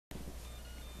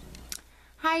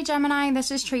Hi Gemini,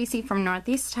 this is Tracy from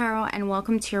Northeast Tarot and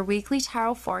welcome to your weekly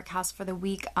tarot forecast for the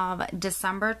week of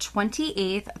December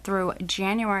 28th through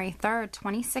January 3rd,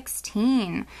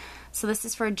 2016. So this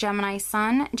is for Gemini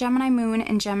Sun, Gemini Moon,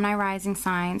 and Gemini Rising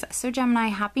signs. So Gemini,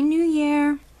 Happy New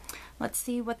Year. Let's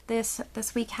see what this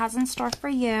week has in store for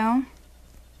you.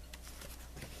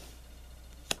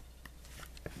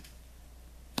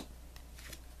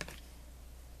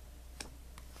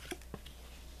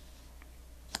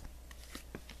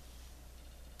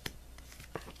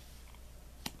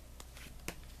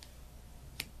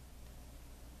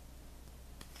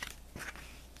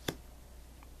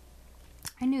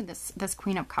 I knew this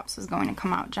Queen of Cups was going to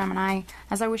come out, Gemini.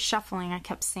 As I was shuffling, I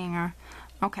kept seeing her.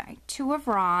 Okay, Two of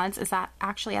Rods is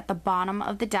actually at the bottom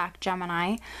of the deck,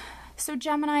 Gemini. So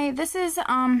Gemini, this is,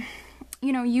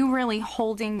 you really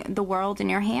holding the world in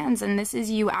your hands, and this is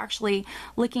you actually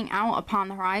looking out upon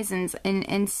the horizons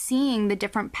and seeing the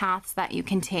different paths that you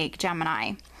can take,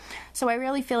 Gemini. So I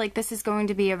really feel like this is going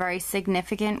to be a very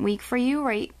significant week for you,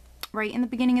 right in the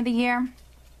beginning of the year.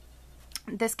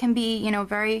 This can be,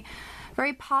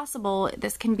 very possible.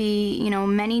 This can be,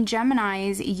 many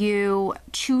Geminis, you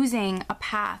choosing a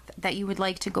path that you would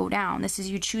like to go down. This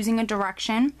is you choosing a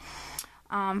direction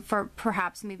for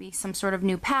perhaps maybe some sort of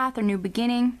new path or new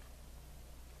beginning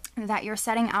that you're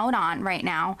setting out on right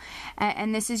now.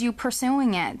 And this is you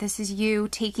pursuing it. This is you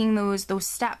taking those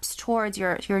steps towards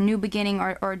your new beginning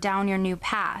or down your new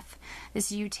path.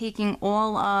 This is you taking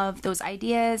all of those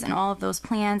ideas and all of those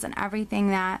plans and everything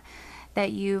that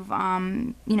you've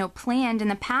planned in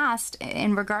the past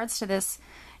in regards to this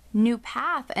new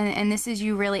path, and this is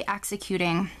you really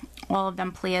executing all of them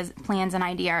plans and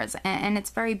ideas, and it's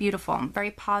very beautiful,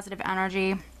 very positive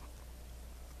energy.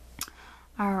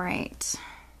 All right,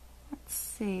 let's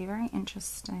see, very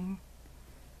interesting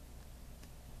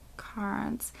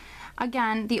cards.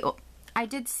 Again, I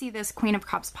did see this Queen of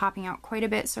Cups popping out quite a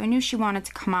bit, so I knew she wanted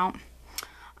to come out.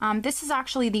 This is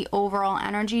actually the overall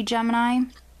energy, Gemini.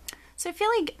 So I feel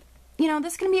like,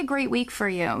 this is going to be a great week for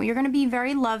you. You're going to be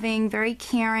very loving, very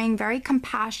caring, very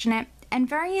compassionate, and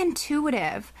very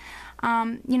intuitive.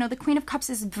 The Queen of Cups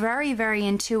is very, very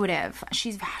intuitive.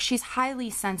 She's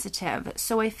highly sensitive.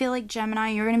 So I feel like, Gemini,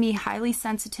 you're going to be highly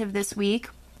sensitive this week.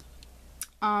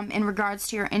 In regards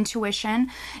to your intuition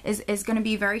is going to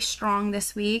be very strong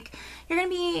this week. You're going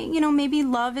to be, maybe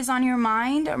love is on your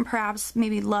mind, or perhaps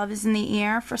maybe love is in the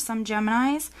air for some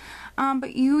Geminis.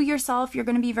 But you yourself, you're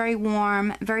going to be very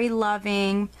warm, very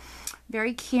loving,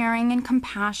 very caring and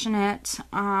compassionate.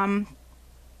 In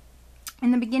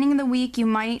the beginning of the week, you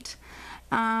might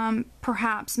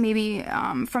perhaps maybe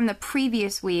from the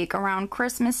previous week around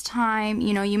Christmas time,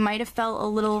 you might have felt a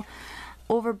little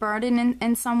overburdened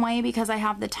in some way, because I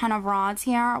have the Ten of Rods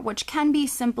here, which can be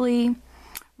simply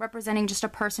representing just a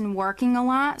person working a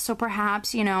lot. So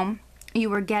perhaps, you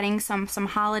were getting some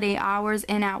holiday hours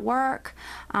in at work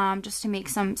just to make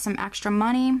some extra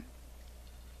money.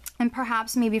 And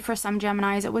perhaps maybe for some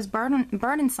Geminis it was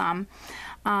burdensome.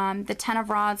 The Ten of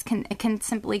Rods can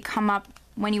simply come up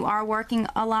when you are working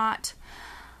a lot.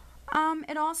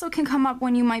 It also can come up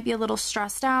when you might be a little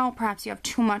stressed out. Perhaps you have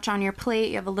too much on your plate.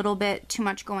 You have a little bit too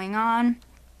much going on.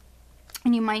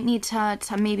 And you might need to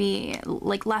maybe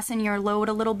lessen your load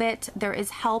a little bit. There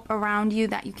is help around you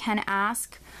that you can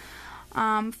ask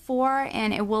for,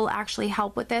 and it will actually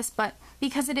help with this. But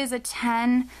because it is a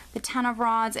 10, the 10 of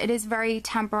Rods, it is very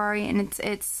temporary, and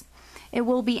it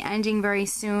will be ending very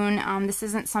soon. This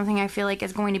isn't something I feel like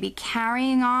is going to be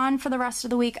carrying on for the rest of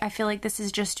the week. I feel like this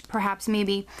is just perhaps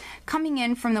maybe coming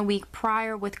in from the week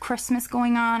prior with Christmas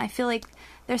going on. I feel like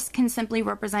this can simply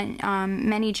represent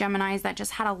many Geminis that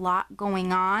just had a lot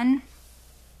going on.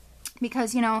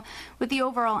 Because, with the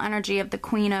overall energy of the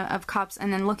Queen of Cups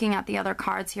and then looking at the other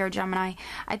cards here, Gemini,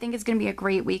 I think it's going to be a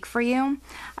great week for you.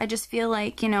 I just feel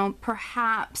like,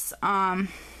 perhaps...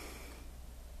 around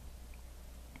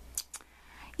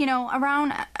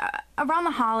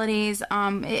the holidays,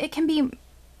 it can be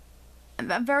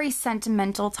a very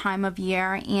sentimental time of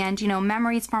year, and,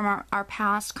 memories from our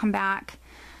past come back.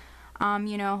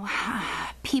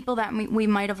 People that we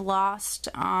might have lost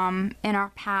in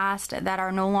our past that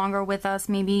are no longer with us,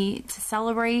 maybe to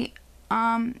celebrate,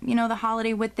 the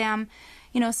holiday with them.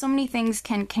 So many things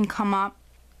can come up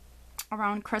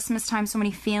around Christmas time, so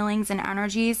many feelings and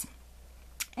energies.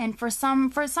 And for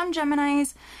some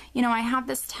Geminis, I have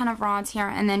this Ten of Rods here,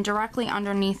 and then directly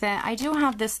underneath it, I do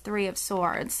have this Three of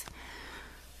Swords.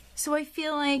 So I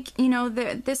feel like,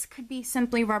 this could be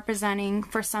simply representing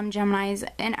for some Geminis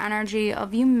an energy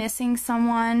of you missing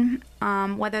someone,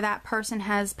 whether that person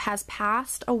has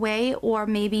passed away, or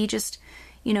maybe just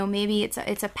You know, maybe it's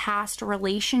a past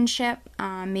relationship.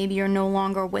 Maybe you're no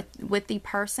longer with the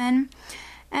person.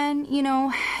 And, you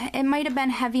know, it might have been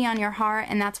heavy on your heart,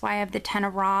 and that's why I have the 10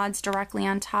 of Rods directly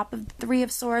on top of the 3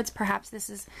 of Swords. Perhaps this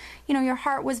is, you know, your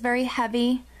heart was very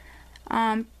heavy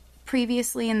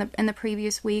previously in the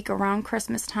previous week around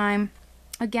Christmas time.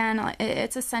 Again,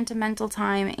 it's a sentimental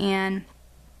time, and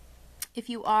if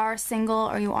you are single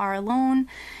or you are alone,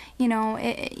 you know,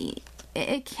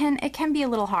 it can be a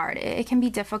little hard. It can be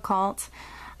difficult.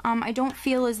 I don't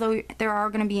feel as though there are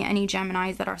going to be any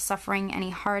Geminis that are suffering any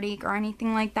heartache or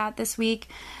anything like that this week.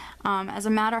 As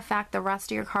a matter of fact, the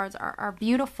rest of your cards are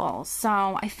beautiful.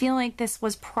 So I feel like this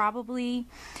was probably,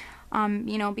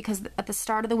 you know, because at the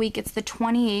start of the week, it's the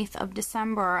 28th of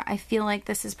December. I feel like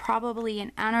this is probably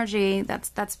an energy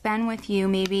that's been with you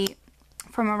maybe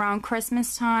from around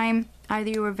Christmas time.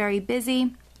 Either you were very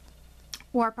busy,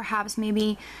 or perhaps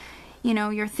maybe, you know,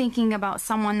 you're thinking about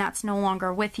someone that's no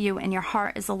longer with you and your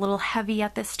heart is a little heavy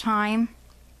at this time.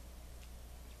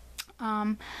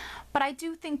 But I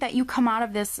do think that you come out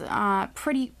of this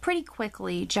pretty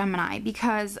quickly, Gemini,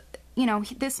 because, you know,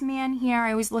 this man here,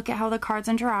 I always look at how the cards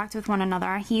interact with one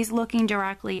another. He's looking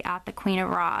directly at the Queen of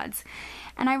Rods.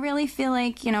 And I really feel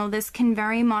like, you know, this can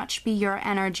very much be your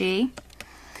energy.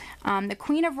 The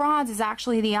Queen of Rods is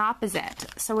actually the opposite.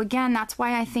 So again, that's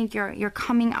why I think you're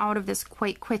coming out of this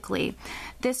quite quickly.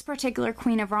 This particular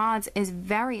Queen of Rods is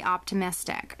very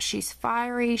optimistic. She's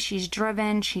fiery, she's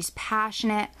driven, she's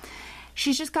passionate.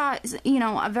 She's just got, you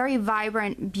know, a very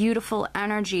vibrant, beautiful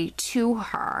energy to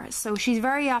her. So she's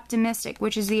very optimistic,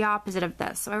 which is the opposite of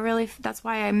this. So that's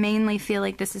why I mainly feel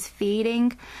like this is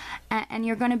fading. And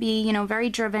you're going to be, you know, very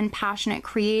driven, passionate,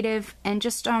 creative, and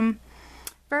just,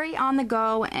 very on the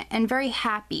go and very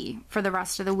happy for the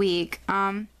rest of the week.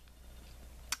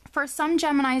 For some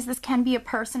Geminis, this can be a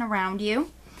person around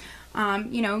you.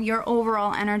 You know, your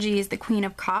overall energy is the Queen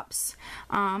of Cups.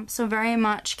 So very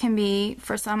much can be,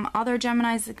 for some other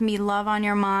Geminis, it can be love on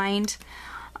your mind.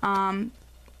 And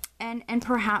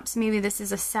perhaps maybe this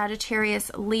is a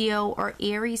Sagittarius, Leo, or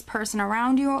Aries person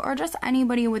around you, or just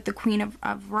anybody with the Queen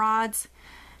of Rods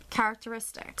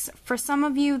characteristics. For some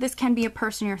of you, this can be a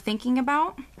person you're thinking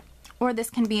about, or this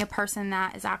can be a person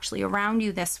that is actually around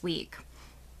you this week.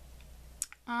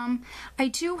 I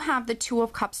do have the 2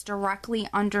 of Cups directly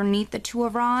underneath the 2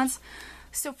 of Rods.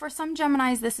 So for some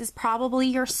Geminis, this is probably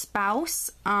your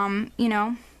spouse, you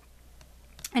know,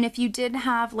 and if you did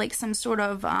have like some sort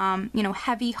of, you know,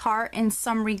 heavy heart in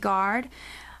some regard,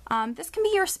 this can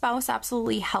be your spouse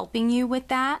absolutely helping you with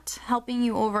that, helping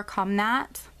you overcome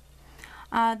that.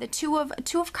 The two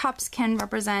of Cups can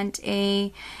represent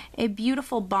a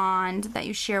beautiful bond that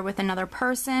you share with another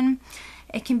person.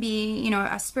 It can be, you know,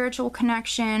 a spiritual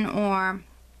connection or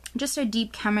just a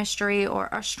deep chemistry or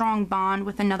a strong bond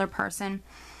with another person.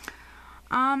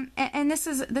 And this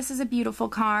is a beautiful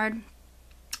card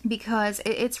because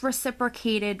it's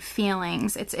reciprocated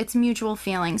feelings. It's mutual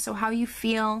feelings. So how you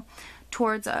feel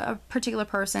towards a particular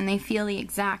person, they feel the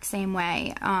exact same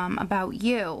way about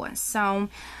you. So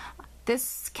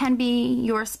this can be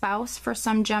your spouse for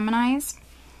some Geminis.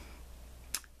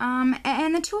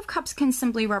 And the 2 of Cups can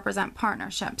simply represent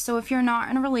partnership. So if you're not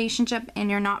in a relationship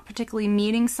and you're not particularly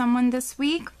meeting someone this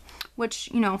week, which,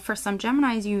 you know, for some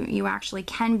Geminis, you actually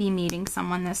can be meeting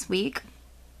someone this week.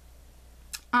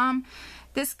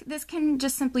 This can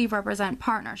just simply represent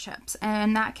partnerships,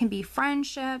 and that can be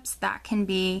friendships, that can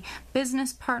be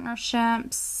business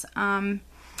partnerships.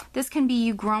 This can be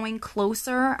you growing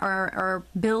closer or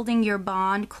building your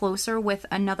bond closer with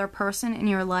another person in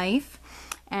your life.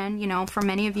 And, you know, for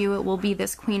many of you, it will be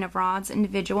this Queen of Rods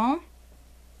individual.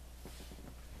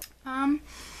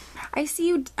 I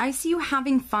see you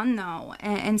having fun, though,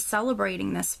 and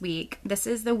celebrating this week. This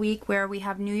is the week where we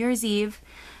have New Year's Eve.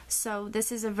 So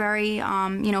this is a very,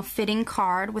 you know, fitting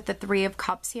card with the 3 of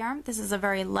Cups here. This is a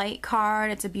very light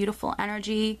card. It's a beautiful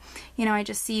energy. You know, I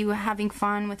just see you having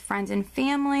fun with friends and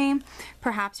family.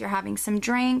 Perhaps you're having some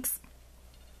drinks.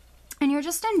 And you're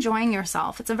just enjoying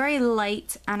yourself. It's a very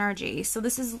light energy. So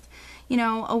this is, you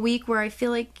know, a week where I feel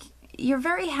like you're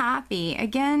very happy.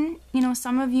 Again, you know,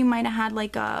 some of you might have had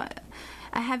like a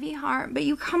heavy heart, but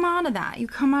you come out of that. You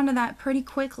come out of that pretty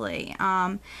quickly.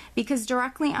 Because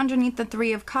directly underneath the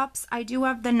 3 of Cups, I do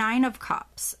have the 9 of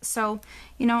Cups. So,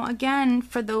 you know, again,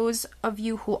 for those of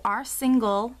you who are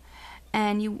single,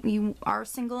 and you are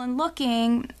single and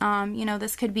looking, you know,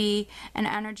 this could be an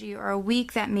energy or a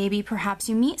week that maybe perhaps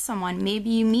you meet someone. Maybe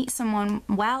you meet someone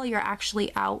while you're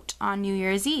actually out on New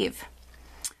Year's Eve.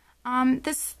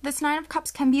 This 9 of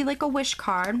Cups can be like a wish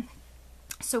card.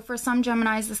 So for some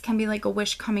Geminis, this can be like a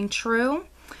wish coming true.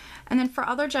 And then for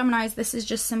other Geminis, this is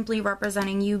just simply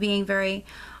representing you being very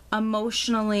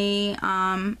emotionally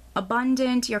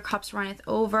abundant. Your cups runneth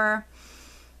over.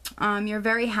 You're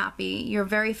very happy. You're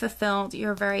very fulfilled.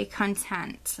 You're very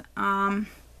content. And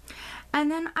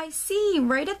then I see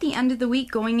right at the end of the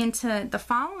week, going into the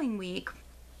following week,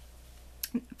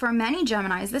 for many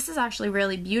Geminis, this is actually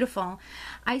really beautiful.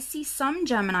 I see some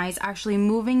Geminis actually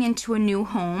moving into a new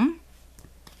home,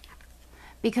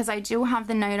 because I do have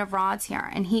the Knight of Rods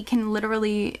here, and he can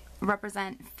literally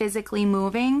represent physically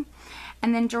moving.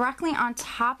 And then directly on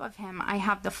top of him, I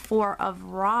have the Four of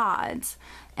Rods,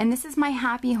 and this is my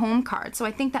happy home card. So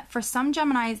I think that for some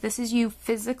Geminis, this is you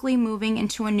physically moving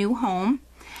into a new home.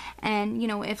 And, you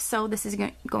know, if so, this is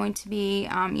going to be,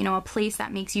 you know, a place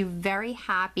that makes you very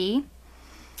happy.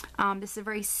 This is a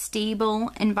very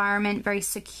stable environment, very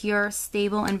secure,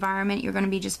 stable environment. You're going to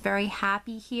be just very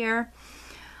happy here.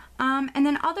 And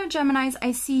then other Geminis,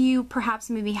 I see you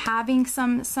perhaps maybe having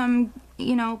some,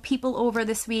 you know, people over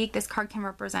this week. This card can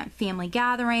represent family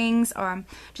gatherings, or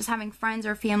just having friends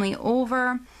or family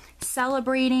over,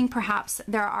 celebrating. Perhaps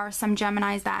there are some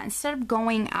Geminis that instead of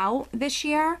going out this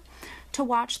year to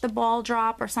watch the ball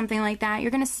drop or something like that,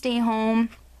 you're going to stay home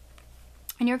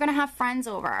and you're going to have friends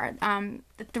over.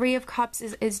 The Three of Cups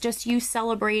is just you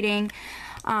celebrating,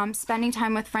 spending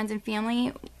time with friends and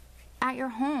family at your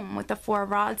home with the Four of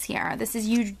Rods here. This is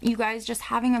you guys just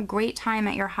having a great time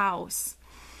at your house.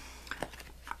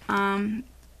 And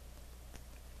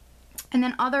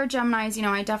then other Geminis, you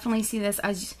know, I definitely see this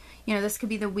as, you know, this could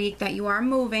be the week that you are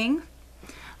moving.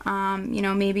 You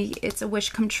know, maybe it's a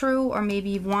wish come true, or maybe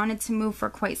you've wanted to move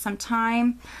for quite some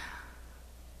time.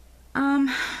 The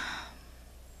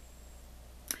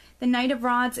Knight of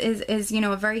Rods is, you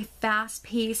know, a very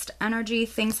fast-paced energy.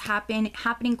 Things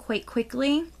happening quite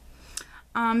quickly.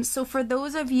 So for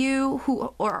those of you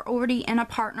who are already in a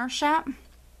partnership,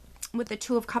 with the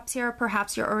Two of Cups here,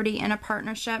 perhaps you're already in a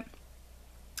partnership.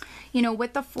 You know,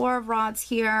 with the Four of Rods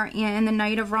here and the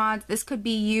Knight of Rods, this could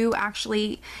be you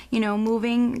actually, you know,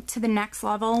 moving to the next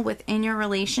level within your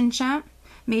relationship.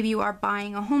 Maybe you are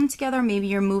buying a home together. Maybe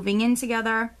you're moving in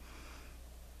together.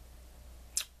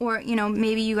 Or, you know,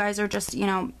 maybe you guys are just, you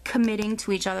know, committing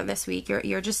to each other this week.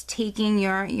 You're just taking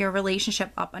your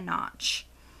relationship up a notch.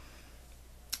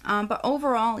 But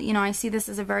overall, you know, I see this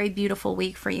as a very beautiful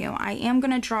week for you. I am going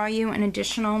to draw you an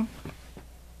additional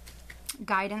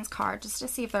guidance card just to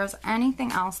see if there's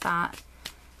anything else that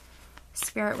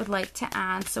Spirit would like to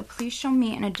add. So please show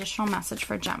me an additional message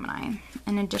for Gemini.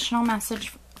 An additional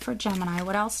message for Gemini.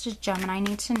 What else does Gemini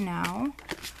need to know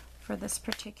for this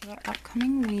particular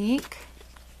upcoming week?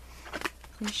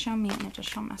 Please show me an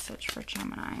additional message for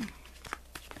Gemini.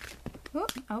 Ooh,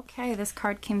 okay, this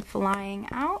card came flying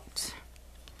out.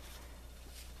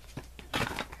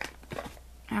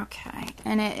 Okay,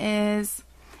 and it is,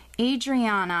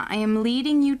 Adriana, I am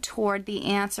leading you toward the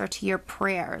answer to your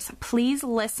prayers. Please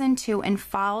listen to and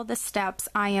follow the steps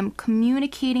I am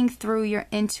communicating through your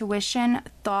intuition,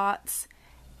 thoughts,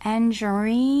 and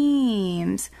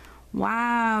dreams.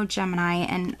 Wow, Gemini.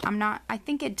 And I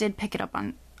think it did pick it up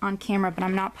on camera, but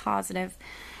I'm not positive.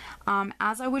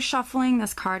 As I was shuffling,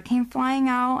 this card came flying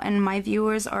out, and my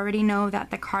viewers already know that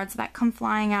the cards that come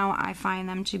flying out, I find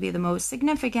them to be the most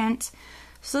significant.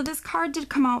 So this card did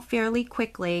come out fairly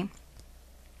quickly.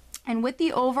 And with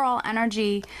the overall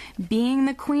energy being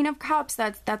the Queen of Cups,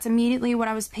 that's immediately what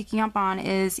I was picking up on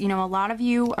is, you know, a lot of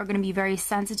you are going to be very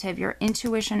sensitive. Your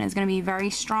intuition is going to be very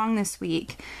strong this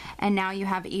week. And now you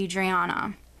have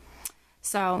Adriana.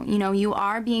 So, you know, you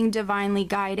are being divinely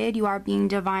guided. You are being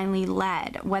divinely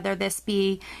led, whether this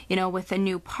be, you know, with a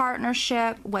new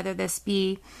partnership, whether this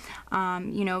be,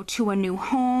 you know, to a new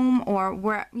home, or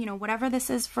where, you know, whatever this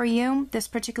is for you this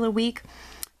particular week.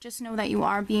 Just know that you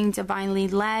are being divinely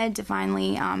led,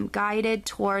 divinely guided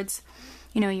towards,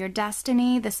 you know, your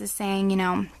destiny. This is saying, you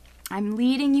know, I'm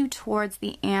leading you towards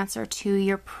the answer to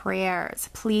your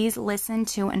prayers. Please listen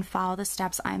to and follow the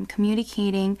steps I'm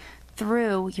communicating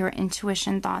through your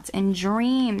intuition, thoughts, and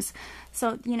dreams.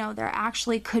 So, you know, there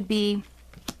actually could be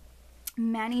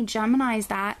many Geminis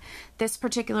that this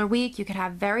particular week you could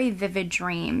have very vivid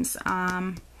dreams.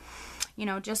 You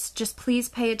know, just please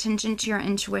pay attention to your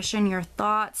intuition, your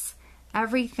thoughts,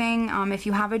 everything. If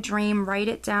you have a dream, write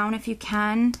it down if you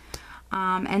can.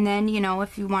 And then, you know,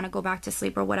 if you want to go back to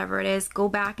sleep or whatever it is, go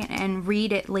back and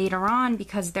read it later on,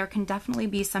 because there can definitely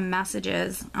be some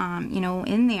messages, you know,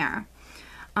 in there.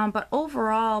 But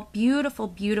overall, beautiful,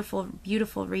 beautiful,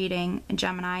 beautiful reading,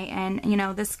 Gemini. And, you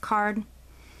know, this card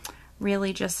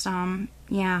really just,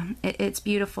 yeah, it's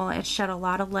beautiful. It shed a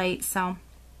lot of light. So,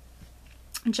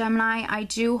 Gemini, I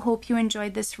do hope you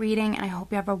enjoyed this reading, and I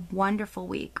hope you have a wonderful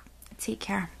week. Take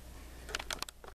care.